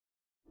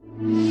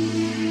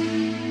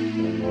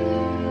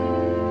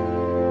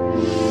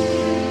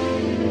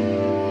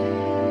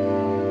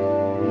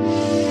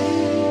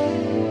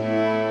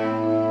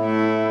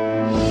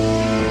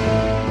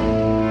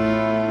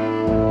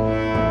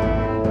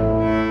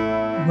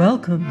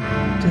Welcome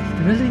to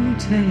Thrilling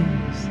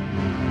Tales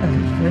of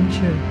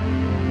Adventure.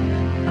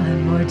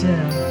 I'm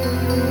Mardell,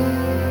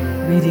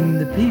 reading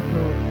The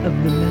People of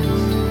the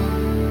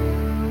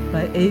Mist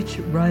by H.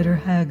 Rider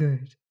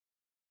Haggard.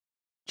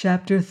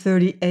 Chapter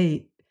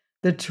 38,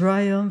 The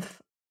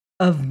Triumph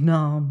of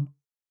Nam.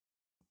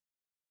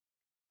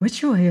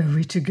 "Which way are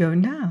we to go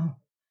now?"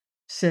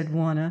 said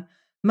Juana.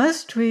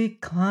 "Must we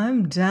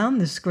climb down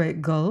this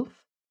great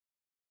gulf?"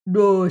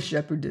 "No,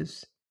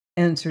 shepherdess,"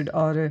 answered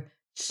Otter.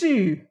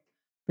 "See,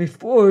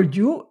 before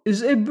you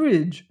is a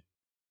bridge."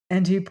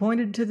 And he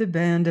pointed to the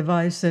band of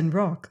ice and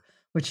rock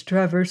which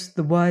traversed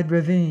the wide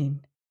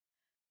ravine.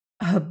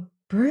 "A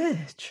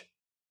bridge!"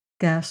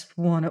 gasped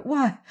Juana.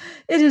 "Why,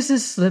 it is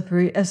as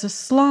slippery as a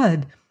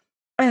slide,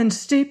 and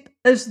steep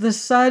as the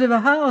side of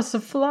a house.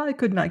 A fly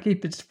could not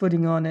keep its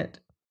footing on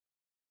it."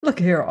 "Look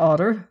here,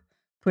 Otter,"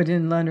 put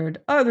in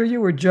Leonard. "Either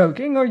you are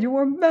joking or you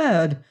are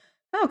mad.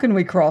 How can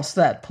we cross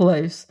that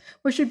place?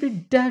 We should be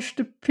dashed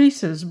to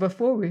pieces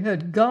before we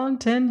had gone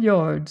 10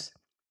 yards.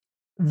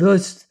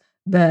 Thus,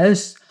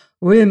 Bess,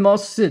 we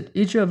must sit,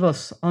 each of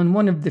us, on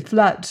one of the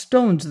flat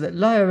stones that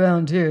lie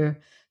around here.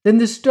 Then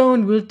the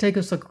stone will take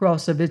us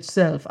across of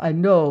itself. I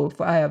know,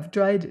 for I have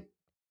tried it."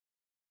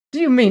 "Do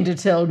you mean to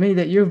tell me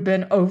that you've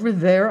been over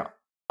there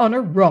on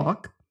a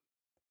rock?"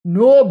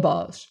 "No,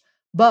 boss,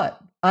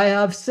 but I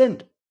have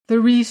sent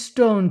 3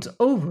 stones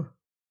over.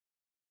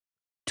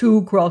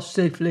 2 crossed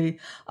safely.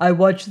 I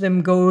watched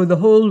them go the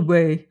whole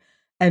way,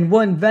 and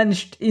 1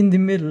 vanished in the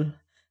middle.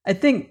 I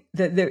think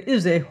that there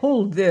is a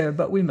hole there,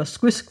 but we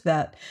must whisk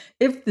that.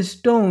 If the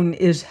stone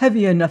is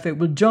heavy enough, it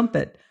will jump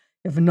it.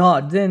 If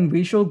not, then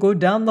we shall go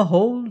down the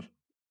hole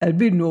and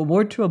be no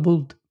more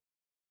troubled."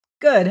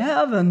 "Good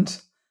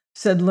heavens!"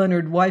 said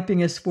Leonard, wiping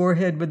his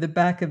forehead with the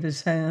back of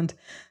his hand.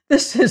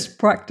 "This is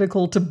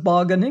practical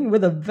tobogganing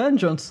with a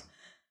vengeance.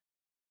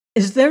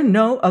 Is there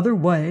no other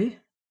way?"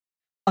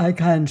 "I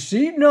can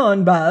see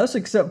none, Bass,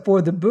 except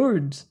for the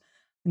birds.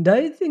 And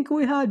I think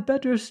we had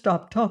better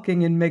stop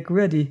talking and make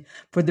ready,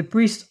 for the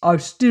priests are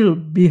still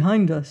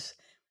behind us.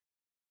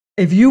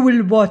 If you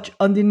will watch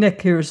on the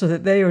neck here so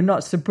that they are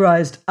not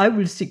surprised, I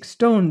will seek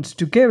stones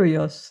to carry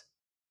us."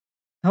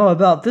 "How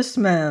about this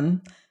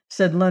man?"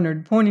 said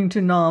Leonard, pointing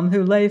to Nam,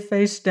 who lay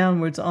face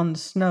downwards on the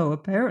snow,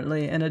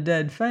 apparently in a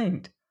dead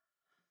faint.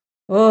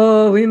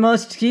 "Oh, we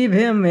must keep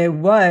him a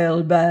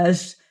while,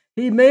 Bass.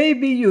 He may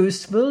be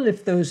useful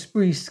if those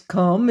priests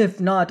come.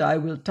 If not, I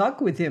will talk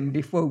with him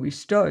before we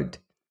start.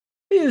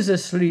 He is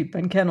asleep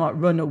and cannot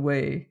run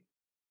away."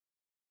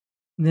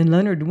 Then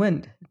Leonard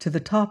went to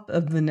the top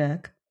of the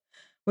neck,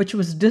 which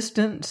was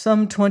distant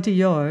some 20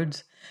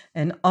 yards,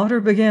 and Otter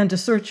began to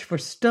search for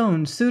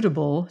stones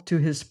suitable to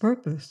his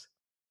purpose.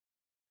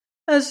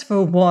 As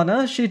for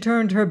Juana, she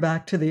turned her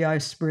back to the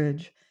ice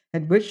bridge,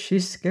 at which she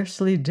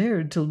scarcely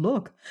dared to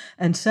look,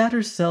 and sat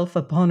herself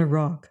upon a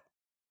rock.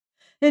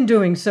 In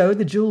doing so,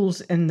 the jewels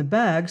in the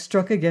bag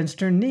struck against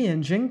her knee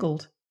and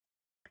jingled,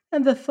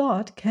 and the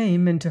thought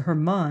came into her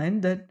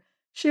mind that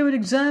she would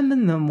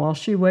examine them while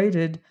she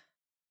waited,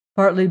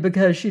 partly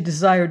because she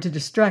desired to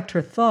distract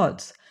her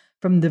thoughts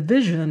from the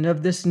vision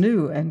of this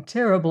new and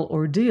terrible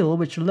ordeal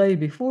which lay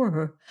before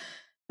her,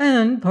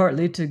 and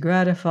partly to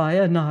gratify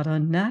a not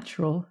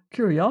unnatural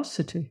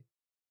curiosity.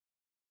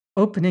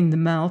 Opening the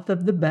mouth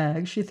of the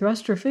bag, she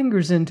thrust her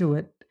fingers into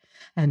it,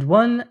 and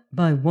one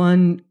by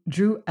one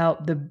drew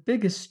out the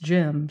biggest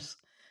gems,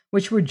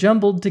 which were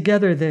jumbled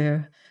together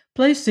there,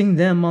 placing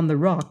them on the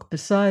rock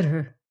beside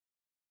her.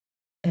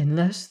 In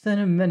less than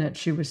a minute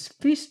she was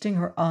feasting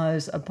her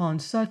eyes upon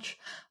such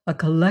a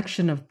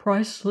collection of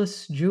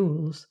priceless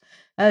jewels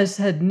as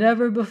had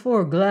never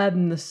before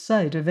gladdened the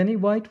sight of any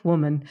white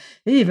woman,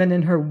 even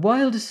in her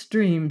wildest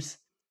dreams.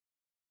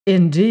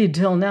 Indeed,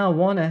 till now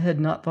Juana had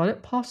not thought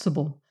it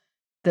possible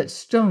that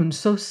stones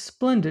so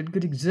splendid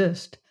could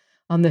exist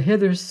on the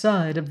hither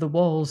side of the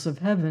walls of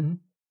heaven.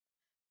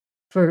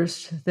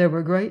 First, there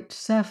were great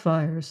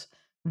sapphires,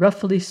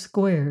 roughly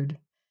squared,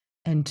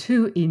 and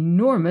 2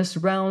 enormous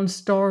round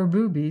star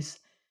rubies.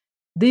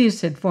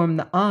 These had formed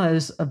the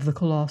eyes of the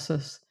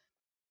Colossus,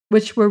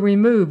 which were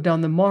removed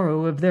on the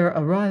morrow of their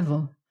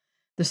arrival,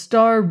 the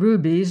star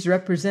rubies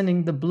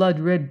representing the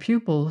blood-red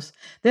pupils.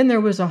 Then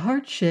there was a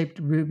heart-shaped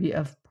ruby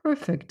of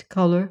perfect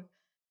color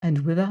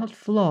and without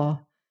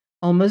flaw,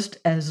 almost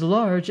as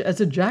large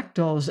as a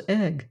jackdaw's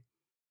egg,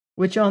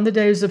 which on the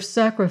days of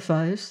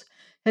sacrifice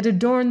had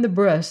adorned the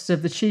breasts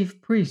of the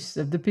chief priests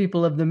of the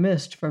people of the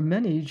mist for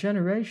many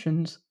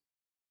generations.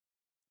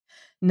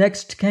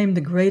 Next came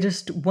the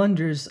greatest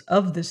wonders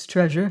of this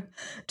treasure,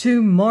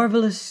 2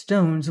 marvelous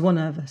stones, one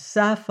of a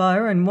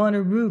sapphire and one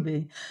a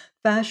ruby,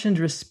 fashioned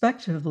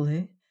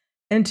respectively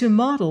into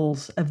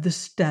models of the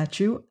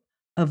statue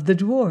of the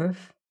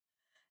dwarf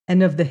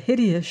and of the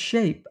hideous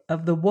shape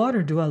of the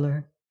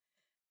water-dweller.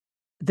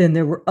 Then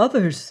there were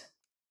others,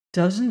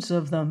 dozens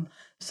of them,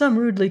 some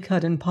rudely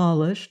cut and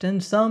polished,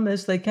 and some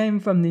as they came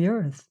from the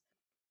earth,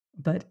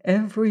 but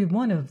every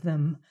one of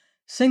them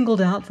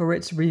singled out for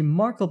its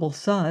remarkable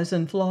size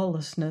and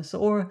flawlessness,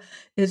 or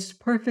its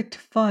perfect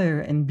fire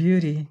and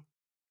beauty.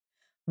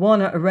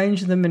 Juana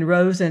arranged them in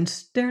rows and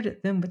stared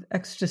at them with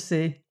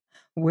ecstasy.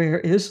 Where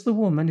is the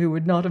woman who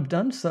would not have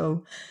done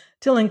so,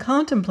 till in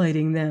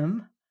contemplating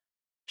them,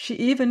 she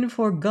even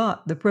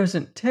forgot the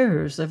present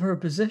terrors of her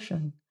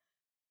position,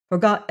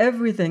 forgot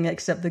everything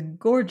except the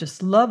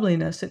gorgeous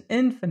loveliness and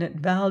infinite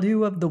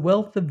value of the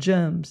wealth of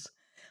gems,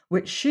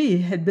 which she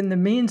had been the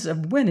means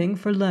of winning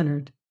for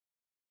Leonard.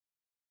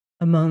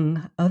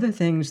 Among other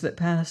things that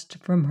passed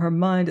from her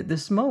mind at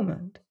this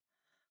moment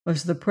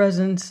was the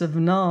presence of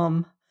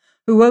Nam,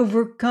 who,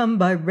 overcome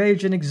by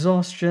rage and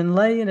exhaustion,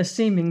 lay in a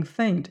seeming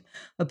faint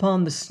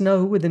upon the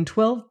snow within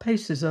 12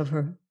 paces of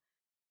her.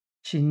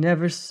 She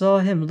never saw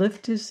him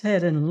lift his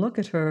head and look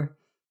at her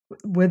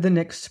with an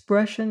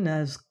expression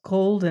as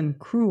cold and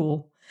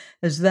cruel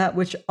as that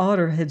which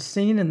Otter had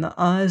seen in the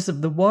eyes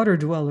of the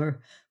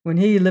water-dweller when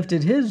he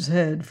lifted his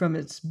head from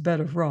its bed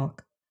of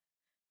rock.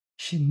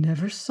 She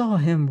never saw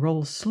him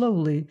roll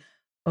slowly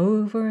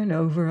over and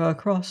over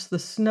across the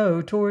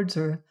snow towards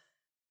her,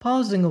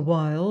 pausing a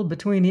while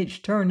between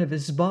each turn of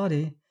his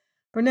body,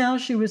 for now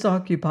she was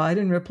occupied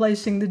in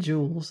replacing the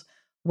jewels,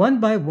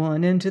 one by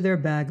one, into their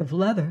bag of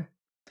leather.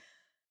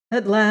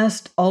 At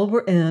last all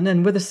were in,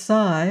 and with a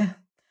sigh,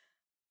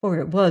 for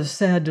it was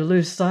sad to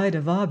lose sight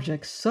of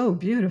objects so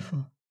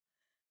beautiful,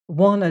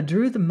 Juana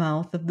drew the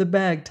mouth of the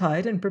bag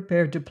tight and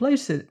prepared to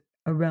place it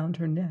around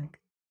her neck.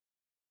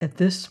 At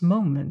this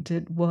moment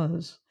it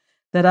was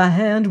that a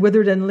hand,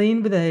 withered and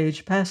lean with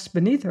age, passed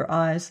beneath her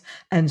eyes,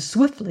 and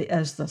swiftly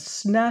as the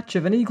snatch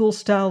of an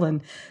eagle's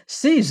talon,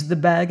 seized the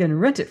bag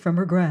and rent it from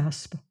her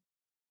grasp.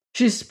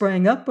 She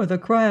sprang up with a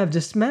cry of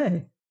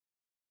dismay.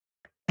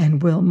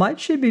 And well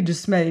might she be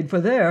dismayed, for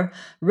there,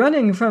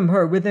 running from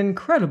her with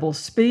incredible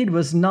speed,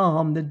 was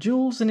Nam, the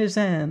jewels in his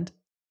hand.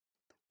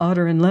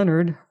 Otter and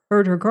Leonard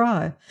heard her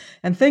cry,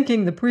 and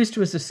thinking the priest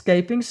was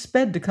escaping,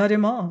 sped to cut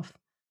him off.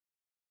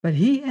 But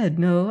he had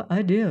no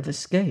idea of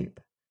escape,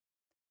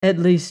 at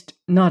least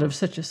not of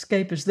such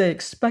escape as they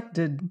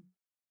expected.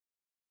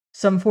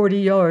 Some 40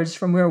 yards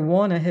from where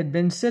Juana had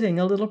been sitting,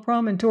 a little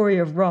promontory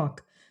of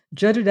rock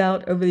jutted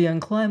out over the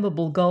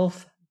unclimbable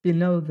gulf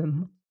below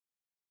them.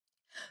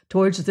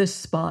 Towards this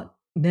spot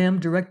Nam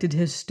directed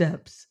his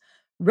steps.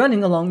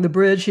 Running along the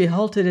bridge, he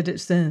halted at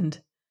its end.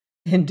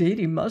 Indeed,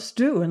 he must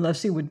do,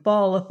 unless he would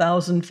fall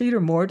 1,000 feet or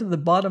more to the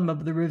bottom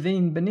of the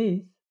ravine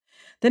beneath.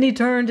 Then he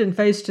turned and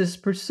faced his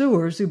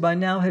pursuers, who by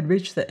now had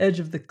reached the edge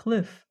of the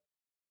cliff.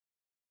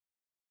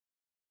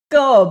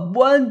 "Come,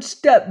 one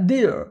step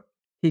nearer,"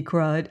 he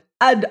cried,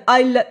 "and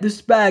I let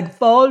this bag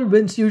fall,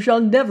 whence you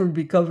shall never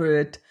recover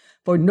it,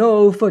 for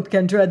no foot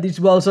can tread these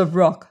walls of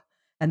rock,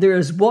 and there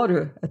is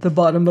water at the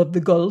bottom of the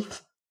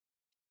gulf."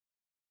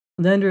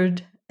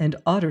 Leonard and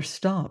Otter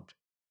stopped,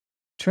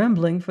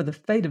 trembling for the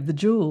fate of the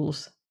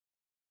jewels.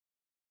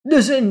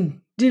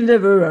 "Listen,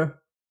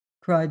 deliverer,"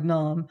 cried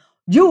Nam.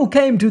 "You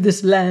came to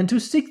this land to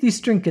seek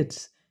these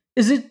trinkets.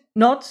 Is it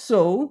not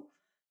so?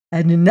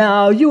 And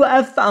now you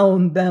have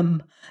found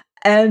them,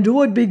 and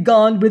would be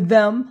gone with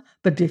them.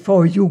 But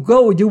before you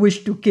go, you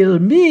wish to kill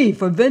me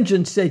for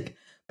vengeance sake,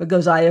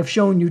 because I have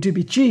shown you to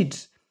be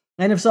cheats,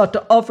 and have sought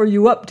to offer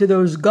you up to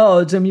those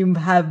gods whom you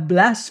have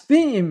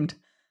blasphemed.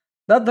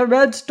 But the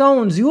red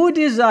stones you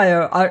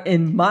desire are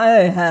in my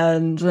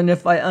hands, and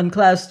if I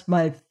unclasp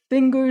my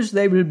fingers,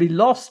 they will be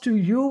lost to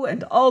you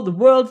and all the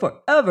world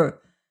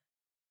forever.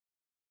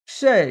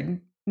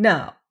 Say,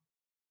 now,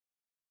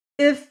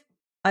 if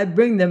I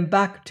bring them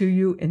back to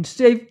you in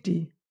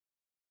safety,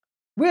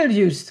 will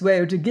you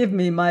swear to give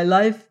me my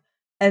life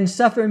and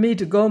suffer me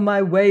to go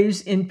my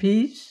ways in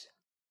peace?"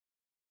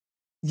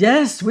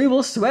 "Yes, we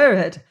will swear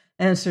it,"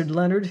 answered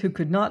Leonard, who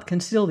could not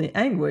conceal the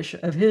anguish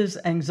of his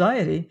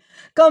anxiety.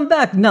 "Come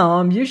back,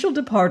 Nam, you shall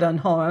depart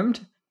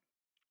unharmed.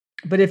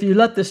 But if you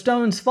let the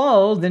stones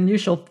fall, then you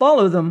shall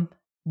follow them."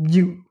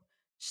 "You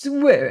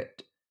swear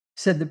it,"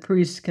 said the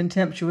priest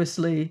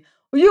contemptuously.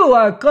 "You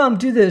are come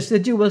to this,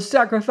 that you will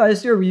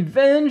sacrifice your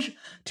revenge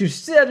to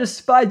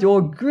satisfy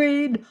your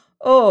greed?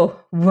 Oh,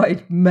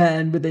 white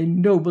man with a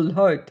noble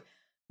heart,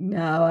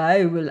 now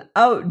I will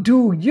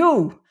outdo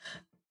you.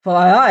 For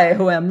I,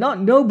 who am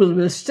not noble,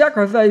 will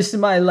sacrifice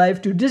my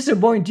life to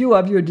disappoint you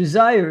of your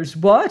desires.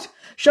 What?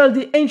 Shall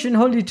the ancient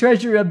holy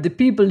treasure of the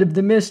people of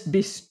the mist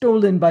be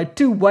stolen by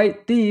 2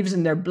 white thieves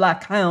and their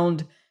black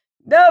hound?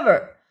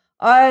 Never!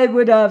 I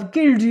would have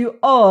killed you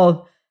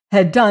all,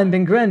 had time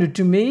been granted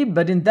to me,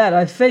 but in that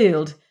I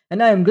failed,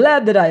 and I am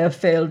glad that I have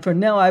failed, for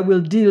now I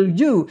will deal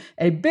you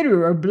a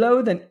bitterer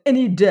blow than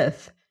any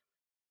death.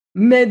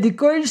 May the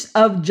curse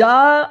of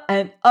Jah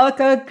and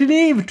Akka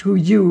cleave to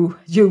you,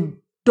 you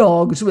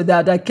dogs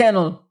without a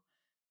kennel.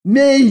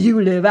 May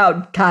you live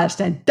outcast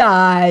and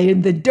die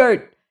in the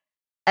dirt,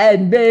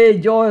 and may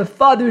your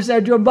fathers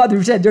and your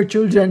mothers and your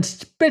children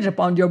spit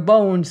upon your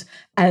bones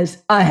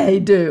as I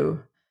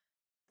do.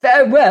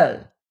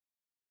 Farewell."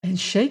 And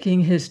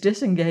shaking his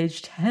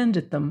disengaged hand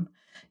at them,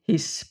 he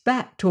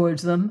spat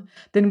towards them.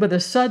 Then with a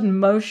sudden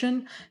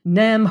motion,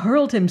 Nam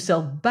hurled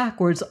himself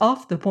backwards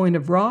off the point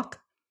of rock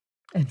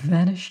and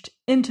vanished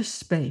into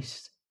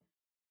space,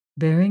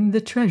 bearing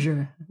the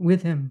treasure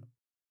with him.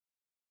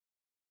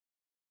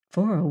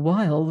 For a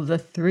while the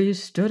three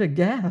stood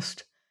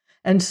aghast,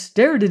 and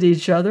stared at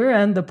each other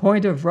and the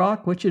point of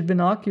rock which had been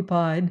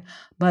occupied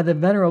by the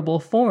venerable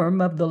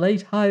form of the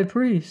late high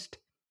priest.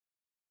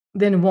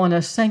 Then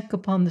Juana sank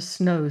upon the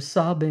snow,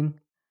 sobbing.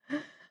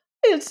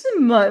 "It's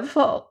my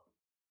fault,"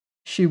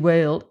 she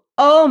wailed.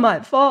 "All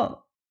my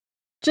fault.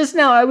 Just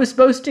now I was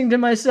boasting to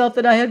myself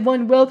that I had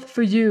won wealth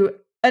for you,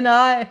 and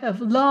I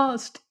have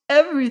lost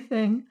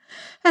everything,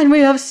 and we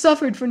have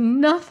suffered for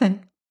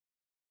nothing.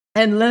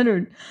 And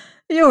Leonard,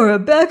 you're a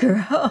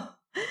beggar.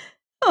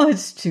 Oh,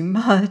 it's too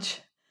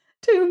much.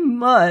 Too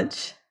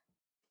much."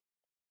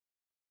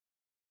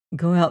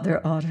 "Go out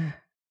there, Otter,"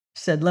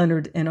 said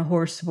Leonard in a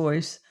hoarse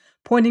voice,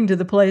 pointing to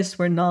the place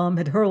where Nam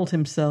had hurled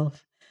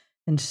himself,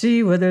 "and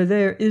see whether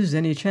there is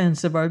any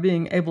chance of our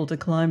being able to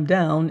climb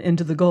down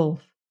into the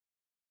gulf."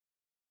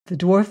 The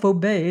dwarf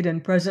obeyed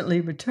and presently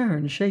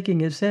returned,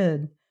 shaking his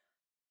head.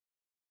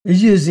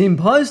 "It is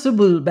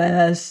impossible,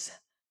 Baas,"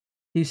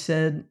 he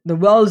said. "The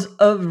walls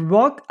of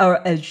rock are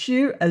as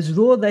sheer as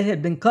though they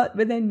had been cut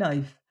with a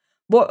knife.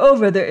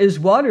 Moreover, there is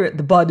water at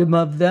the bottom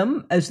of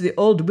them, as the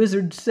old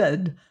wizard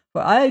said,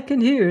 for I can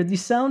hear the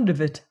sound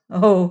of it.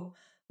 Oh,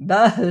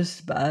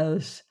 Baas,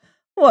 Baas,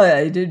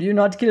 why did you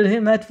not kill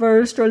him at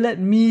first, or let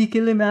me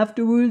kill him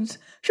afterwards?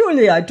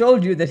 Surely I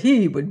told you that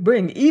he would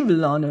bring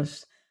evil on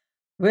us.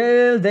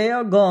 Well, they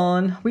are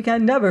gone. We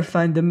can never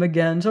find them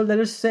again, so let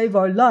us save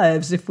our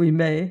lives if we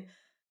may.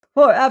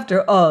 For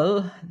after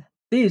all,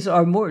 these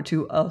are more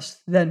to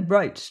us than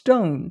bright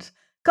stones.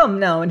 Come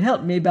now and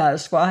help me,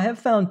 Baas, for I have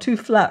found 2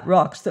 flat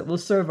rocks that will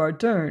serve our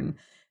turn.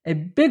 A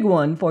big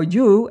one for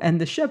you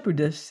and the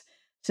shepherdess,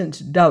 since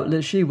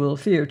doubtless she will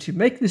fear to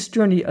make this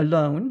journey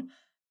alone,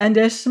 and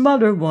a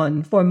smaller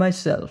one for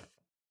myself."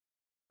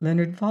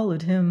 Leonard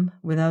followed him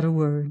without a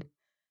word.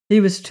 He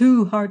was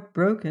too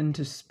heartbroken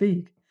to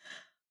speak,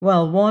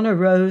 while Juana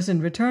rose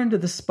and returned to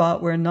the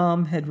spot where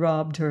Nam had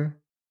robbed her.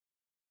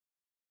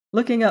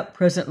 Looking up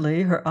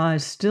presently, her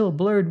eyes still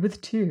blurred with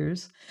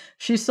tears,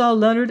 she saw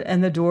Leonard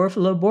and the dwarf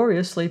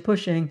laboriously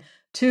pushing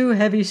 2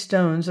 heavy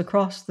stones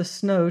across the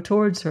snow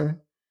towards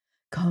her.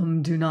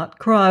 "Come, do not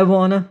cry,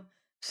 Juana,"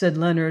 said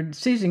Leonard,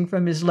 ceasing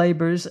from his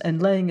labors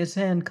and laying his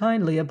hand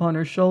kindly upon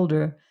her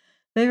shoulder.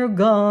 "They are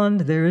gone.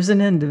 There is an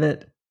end of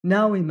it.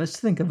 Now we must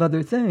think of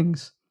other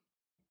things."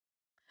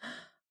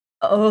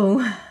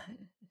 "Oh,"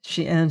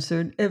 she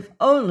answered, "if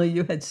only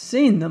you had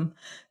seen them,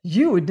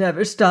 you would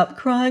never stop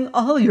crying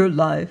all your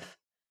life."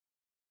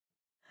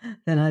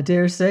 "Then I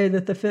dare say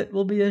that the fit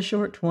will be a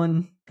short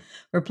one,"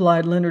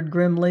 replied Leonard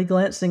grimly,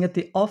 glancing at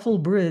the awful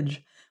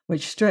bridge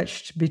which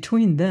stretched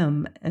between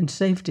them and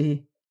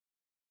safety.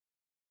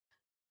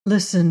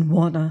 "Listen,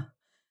 Juana.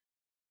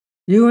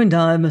 You and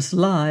I must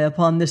lie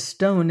upon this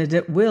stone, and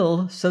it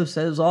will, so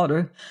says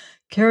Otter,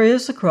 carry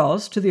us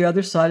across to the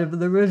other side of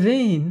the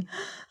ravine."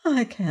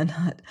 I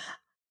cannot,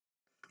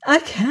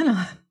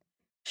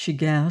 she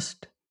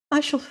gasped.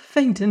 "I shall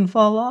faint and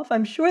fall off.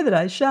 I'm sure that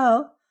I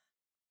shall."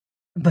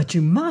 "But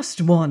you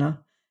must,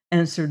 Juana,"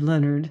 answered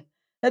Leonard.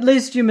 "At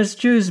least you must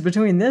choose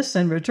between this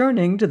and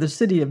returning to the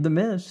City of the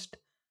Mist."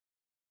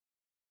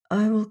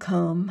 "I will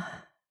come,"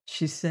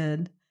 she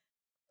said.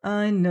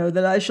 "I know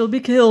that I shall be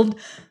killed,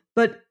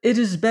 but it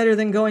is better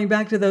than going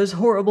back to those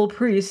horrible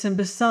priests, and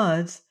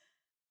besides,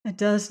 it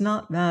does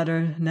not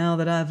matter now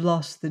that I've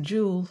lost the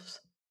jewels."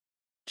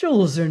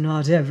 "Jewels are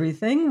not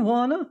everything,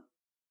 Juana."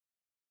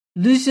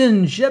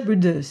 "Listen,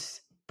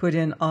 shepherdess," put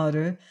in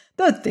Otter.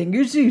 "The thing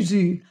is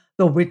easy,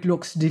 though it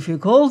looks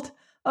difficult.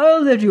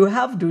 All that you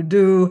have to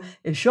do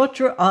is shut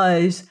your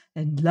eyes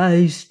and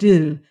lie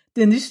still.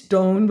 Then the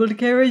stone will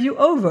carry you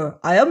over.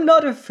 I am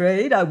not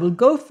afraid. I will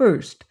go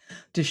first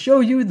to show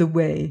you the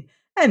way.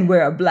 And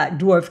where a black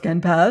dwarf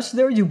can pass,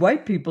 there you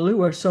white people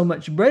who are so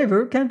much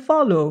braver can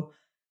follow.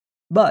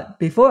 But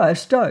before I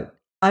start,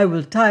 I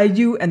will tie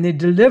you and the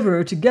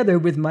deliverer together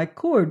with my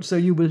cord so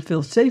you will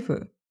feel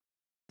safer."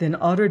 Then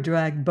Otter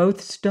dragged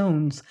both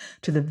stones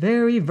to the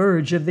very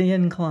verge of the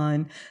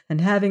incline,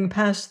 and having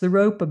passed the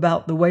rope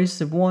about the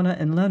waists of Juana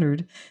and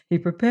Leonard, he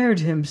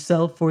prepared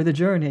himself for the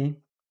journey.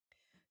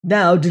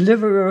 "Now,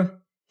 deliverer,"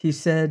 he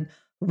said,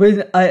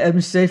 "when I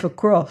am safe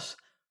across,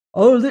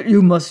 all that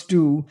you must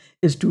do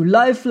is to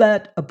lie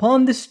flat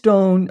upon the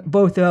stone,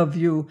 both of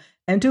you,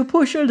 and to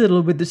push a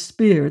little with the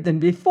spear. Then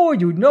before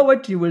you know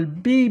it, you will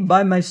be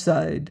by my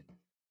side."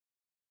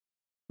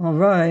 "All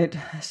right,"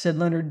 said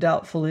Leonard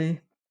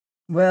doubtfully.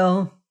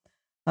 "Well,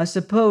 I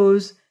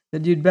suppose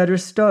that you'd better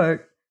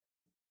start.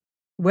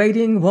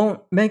 Waiting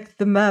won't make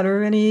the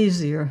matter any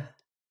easier."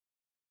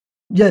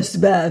 "Yes,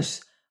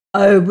 Baas,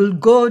 I will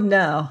go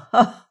now.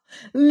 Ha!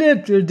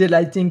 Little did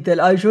I think that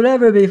I should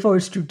ever be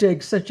forced to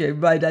take such a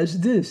ride as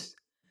this.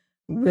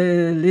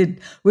 Well, it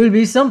will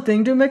be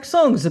something to make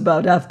songs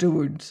about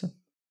afterwards."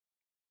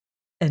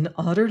 And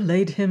Otter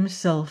laid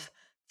himself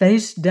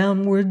face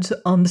downwards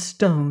on the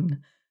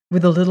stone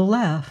with a little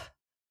laugh.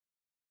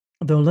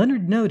 Though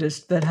Leonard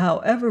noticed that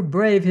however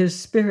brave his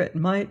spirit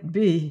might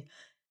be,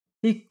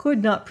 he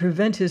could not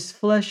prevent his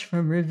flesh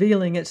from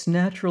revealing its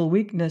natural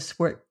weakness,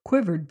 for it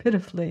quivered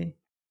pitifully.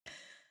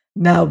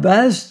 "Now,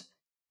 Baas,"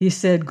 he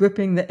said,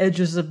 gripping the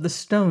edges of the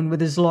stone with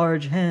his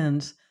large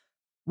hands.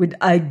 When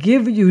I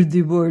give you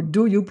the word,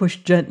 do you push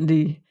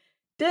gently?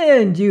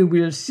 Then you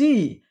will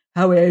see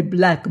how a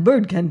black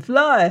bird can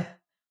fly.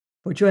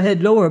 Put your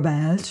head lower,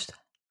 Bast.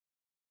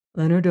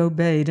 Leonard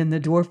obeyed, and the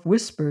dwarf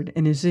whispered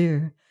in his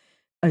ear,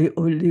 I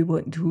only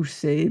want to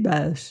say,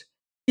 Bast,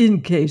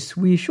 in case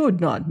we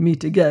should not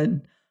meet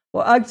again,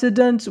 for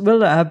accidents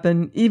will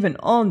happen even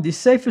on the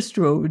safest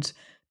roads,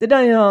 that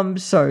I am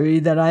sorry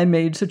that I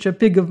made such a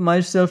pig of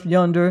myself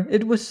yonder.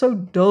 It was so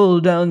dull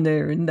down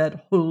there in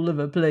that hole of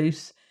a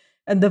place,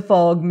 and the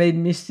fog made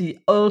me see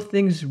all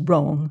things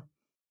wrong.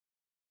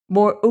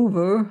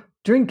 Moreover,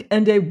 drink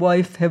and a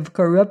wife have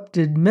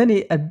corrupted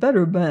many a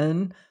better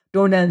man.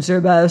 Don't answer,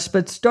 Bast,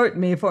 but start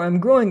me, for I'm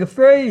growing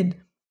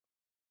afraid.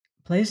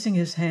 Placing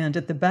his hand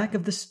at the back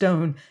of the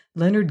stone,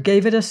 Leonard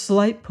gave it a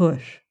slight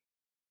push.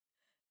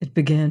 It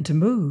began to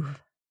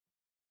move,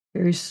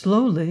 very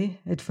slowly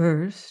at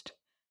first,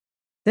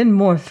 then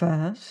more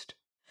fast,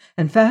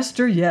 and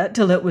faster yet,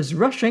 till it was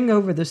rushing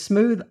over the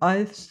smooth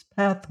ice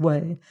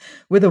pathway,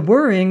 with a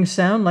whirring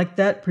sound like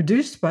that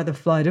produced by the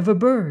flight of a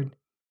bird.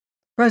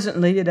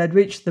 Presently it had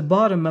reached the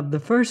bottom of the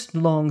first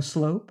long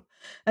slope,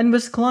 and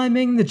was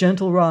climbing the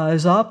gentle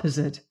rise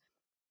opposite,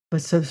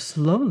 but so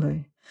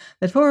slowly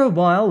that for a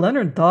while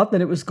Leonard thought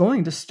that it was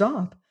going to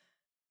stop.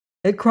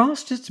 It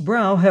crossed its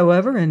brow,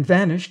 however, and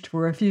vanished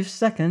for a few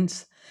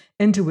seconds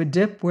into a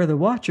dip where the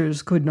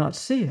watchers could not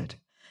see it.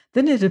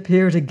 Then it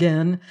appeared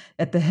again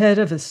at the head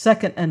of a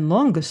second and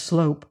longest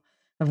slope,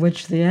 of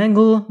which the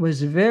angle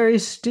was very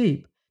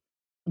steep.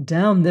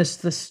 Down this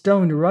the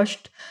stone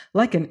rushed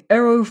like an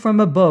arrow from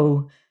a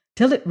bow,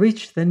 till it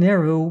reached the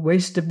narrow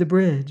waist of the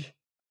bridge,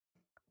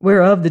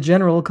 whereof the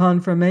general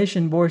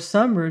conformation bore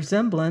some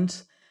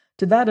resemblance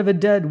to that of a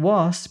dead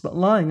wasp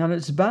lying on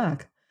its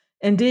back.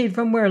 Indeed,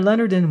 from where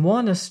Leonard and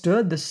Juana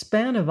stood, the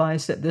span of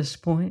ice at this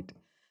point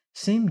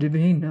seemed to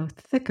be no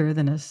thicker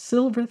than a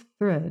silver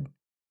thread,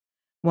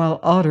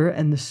 while Otter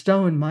and the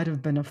stone might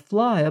have been a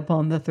fly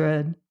upon the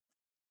thread.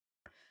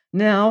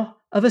 Now,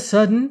 of a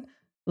sudden,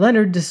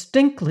 Leonard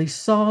distinctly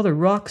saw the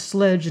rock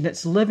sledge and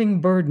its living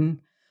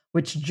burden,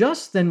 which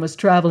just then was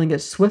traveling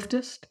its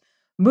swiftest,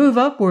 move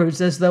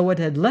upwards as though it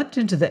had leapt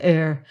into the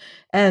air,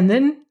 and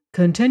then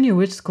continue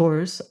its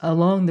course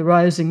along the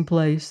rising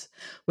place,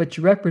 which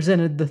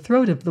represented the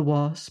throat of the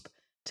wasp,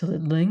 till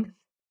at length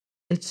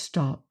it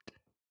stopped.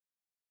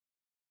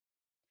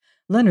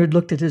 Leonard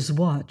looked at his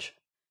watch.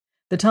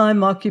 The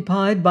time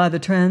occupied by the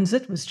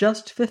transit was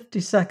just 50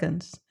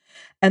 seconds,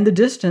 and the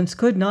distance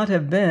could not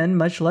have been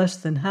much less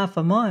than half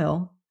a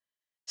mile.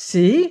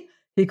 See,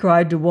 he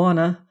cried to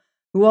Juana,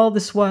 who all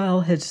this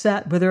while had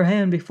sat with her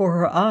hand before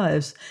her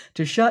eyes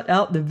to shut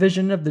out the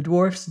vision of the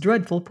dwarf's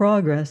dreadful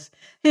progress.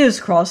 He has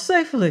crossed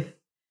safely.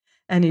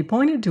 And he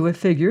pointed to a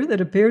figure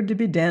that appeared to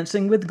be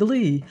dancing with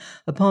glee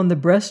upon the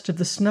breast of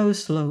the snow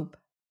slope.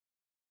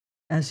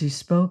 As he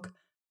spoke,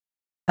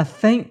 a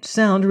faint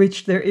sound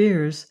reached their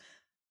ears,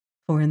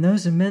 for in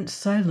those immense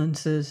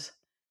silences,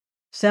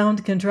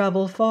 sound can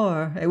travel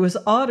far. It was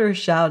Otter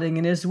shouting,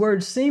 and his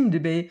words seemed to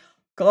be,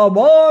 Come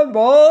on,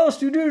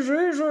 boss, it is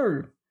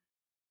easy.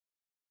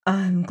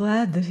 I'm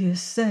glad that he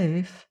is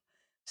safe,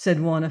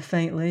 said Juana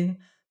faintly,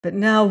 but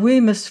now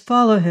we must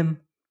follow him.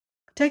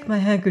 Take my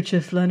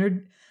handkerchief,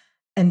 Leonard,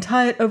 and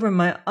tie it over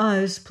my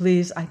eyes,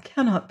 please. I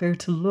cannot bear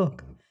to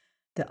look.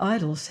 The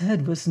idol's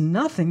head was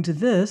nothing to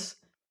this.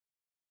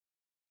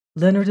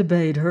 Leonard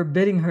obeyed her,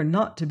 bidding her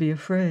not to be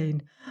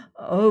afraid.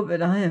 Oh,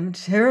 but I am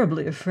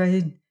terribly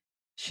afraid,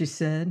 she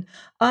said.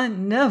 I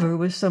never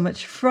was so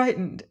much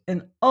frightened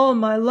in all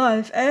my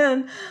life,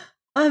 and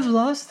I've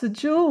lost the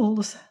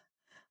jewels.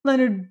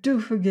 Leonard,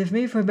 do forgive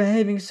me for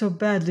behaving so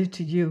badly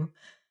to you.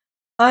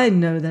 I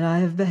know that I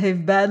have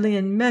behaved badly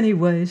in many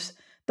ways,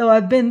 though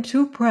I've been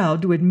too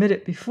proud to admit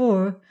it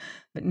before.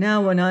 But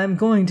now when I am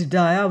going to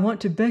die, I want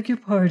to beg your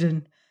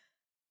pardon.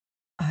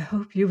 I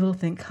hope you will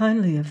think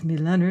kindly of me,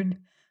 Leonard,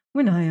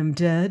 when I am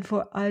dead,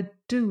 for I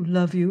do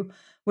love you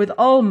with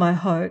all my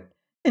heart.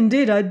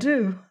 Indeed, I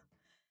do.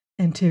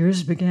 And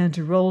tears began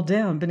to roll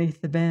down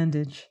beneath the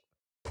bandage.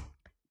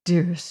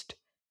 Dearest,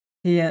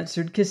 he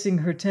answered, kissing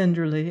her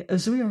tenderly,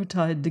 as we are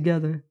tied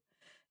together,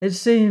 it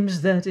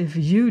seems that if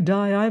you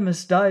die, I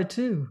must die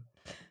too.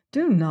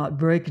 Do not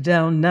break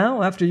down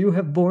now, after you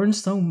have borne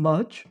so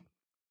much.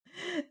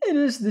 It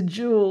is the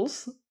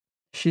jewels,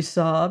 she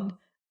sobbed.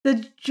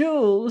 The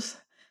jewels.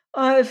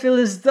 I feel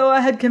as though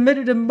I had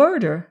committed a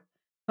murder.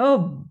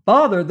 Oh,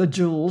 bother the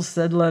jewels,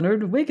 said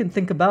Leonard. We can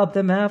think about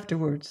them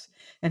afterwards.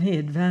 And he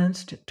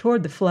advanced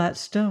toward the flat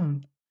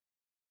stone.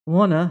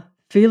 Juana,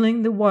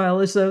 feeling the while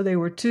as though they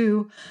were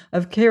two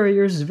of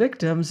Carrier's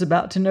victims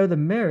about to know the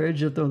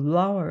marriage of the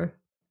Lower.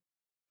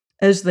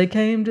 As they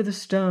came to the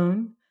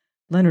stone,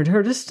 Leonard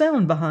heard a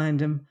sound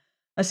behind him,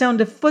 a sound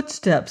of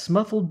footsteps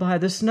muffled by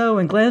the snow,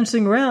 and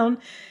glancing round,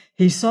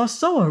 he saw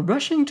Soa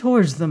rushing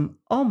towards them,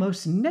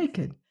 almost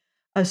naked,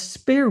 a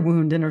spear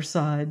wound in her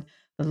side,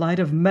 the light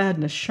of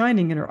madness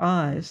shining in her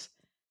eyes.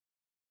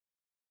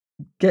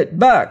 Get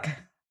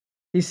back,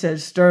 he said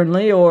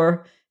sternly,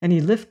 or and he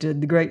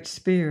lifted the great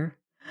spear.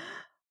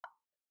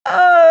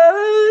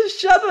 "Ah,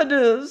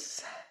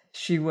 shepherdess,"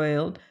 she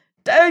wailed.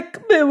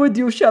 "Take me with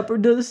you,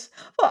 shepherdess,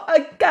 for I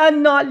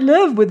cannot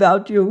live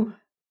without you."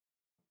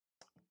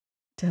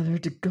 "Tell her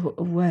to go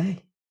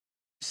away,"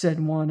 said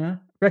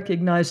Juana,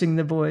 recognizing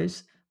the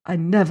voice. "I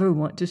never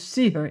want to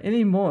see her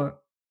any more."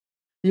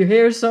 "You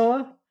hear,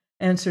 Soa?"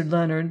 answered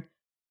Leonard.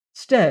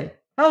 "Stay,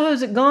 how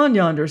has it gone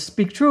yonder?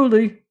 Speak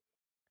truly."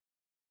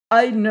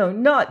 "I know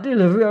not,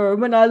 deliverer.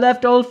 When I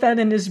left, Olfan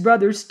and his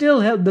brother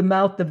still held the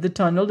mouth of the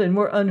tunnel and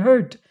were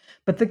unhurt,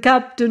 but the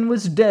captain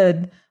was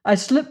dead. I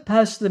slipped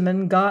past them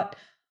and got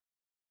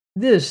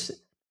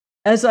this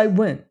as I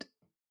went,"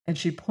 and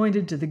she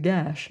pointed to the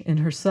gash in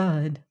her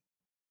side.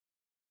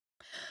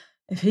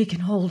 "If he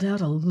can hold out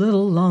a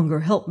little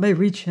longer, help may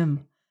reach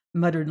him,"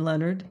 muttered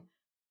Leonard.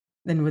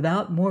 Then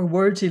without more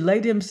words he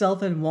laid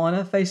himself and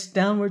Juana face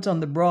downwards on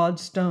the broad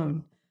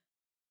stone.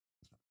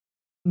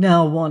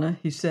 "Now, Juana,"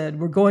 he said,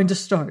 "we're going to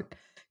start.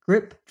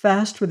 Grip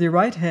fast with your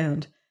right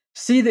hand.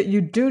 See that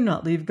you do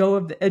not leave go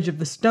of the edge of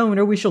the stone,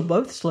 or we shall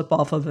both slip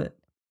off of it."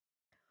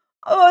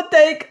 "Oh,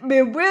 take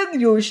me with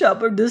you,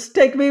 shepherdess,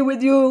 take me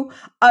with you.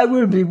 I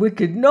will be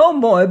wicked no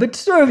more, but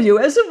serve you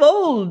as of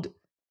old,"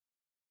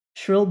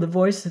 shrilled the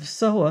voice of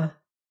Soa,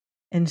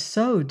 in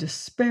so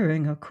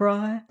despairing a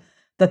cry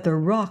that the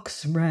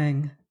rocks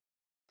rang.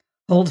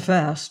 "Hold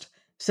fast,"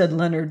 said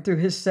Leonard through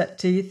his set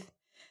teeth,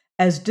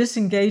 as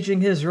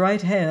disengaging his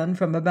right hand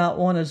from about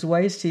Juana's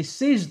waist, he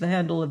seized the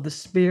handle of the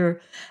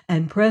spear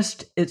and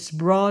pressed its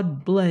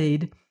broad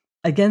blade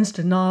against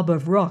a knob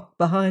of rock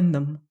behind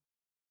them.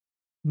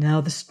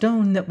 Now the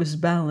stone that was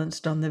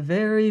balanced on the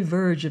very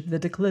verge of the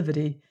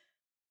declivity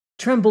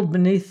trembled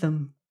beneath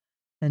them,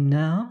 and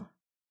now,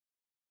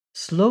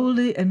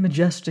 slowly and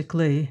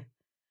majestically,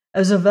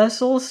 as a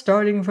vessel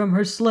starting from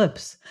her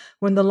slips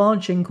when the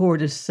launching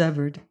cord is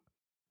severed,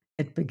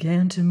 it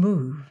began to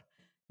move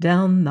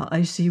down the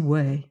icy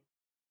way.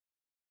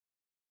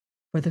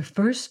 For the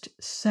first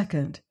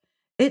second,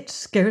 it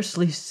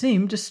scarcely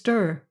seemed to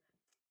stir.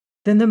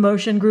 Then the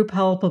motion grew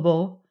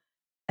palpable,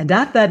 and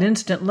at that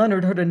instant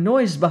Leonard heard a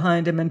noise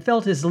behind him and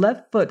felt his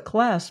left foot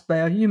clasped by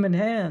a human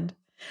hand.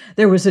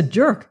 There was a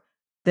jerk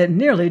that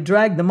nearly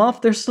dragged them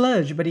off their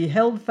sledge, but he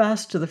held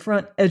fast to the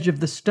front edge of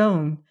the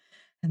stone,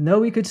 and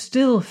though he could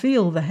still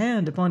feel the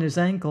hand upon his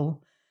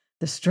ankle,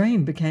 the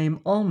strain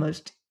became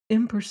almost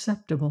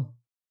imperceptible.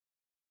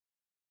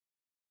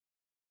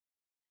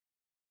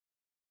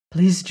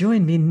 Please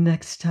join me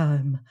next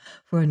time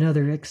for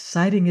another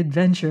exciting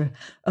adventure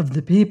of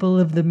the People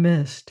of the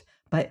Mist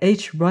by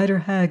H. Rider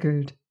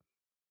Haggard,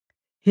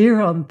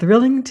 here on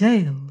Thrilling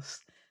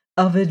Tales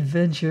of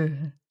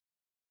Adventure.